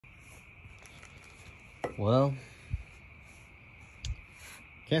Well,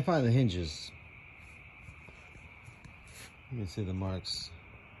 can't find the hinges. You can see the marks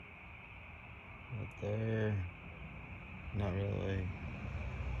right there, not really,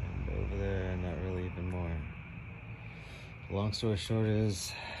 and over there, not really even more. Long story short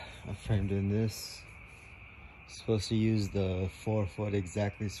is, I framed in this. Supposed to use the 4 foot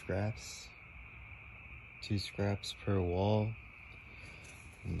exactly scraps, 2 scraps per wall,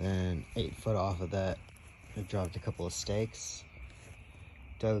 and then 8 foot off of that, I dropped a couple of stakes,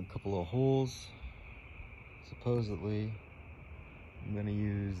 dug a couple of holes. Supposedly, I'm gonna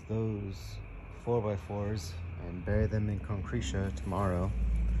use those 4x4s and bury them in concretia tomorrow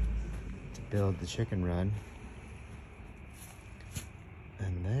to build the chicken run.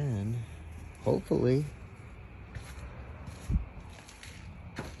 And then, hopefully,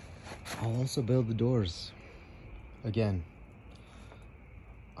 I'll also build the doors. Again,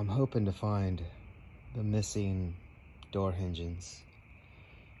 I'm hoping to find the missing door hinges.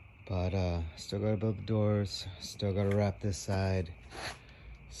 But still gotta build the doors, still gotta wrap this side,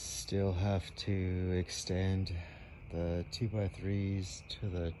 still have to extend the 2x3s to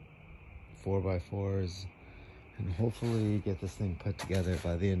the 4x4s, and hopefully get this thing put together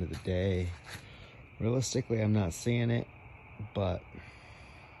by the end of the day. Realistically, I'm not seeing it, but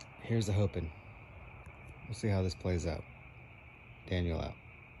here's the hoping. We'll see how this plays out. Daniel out.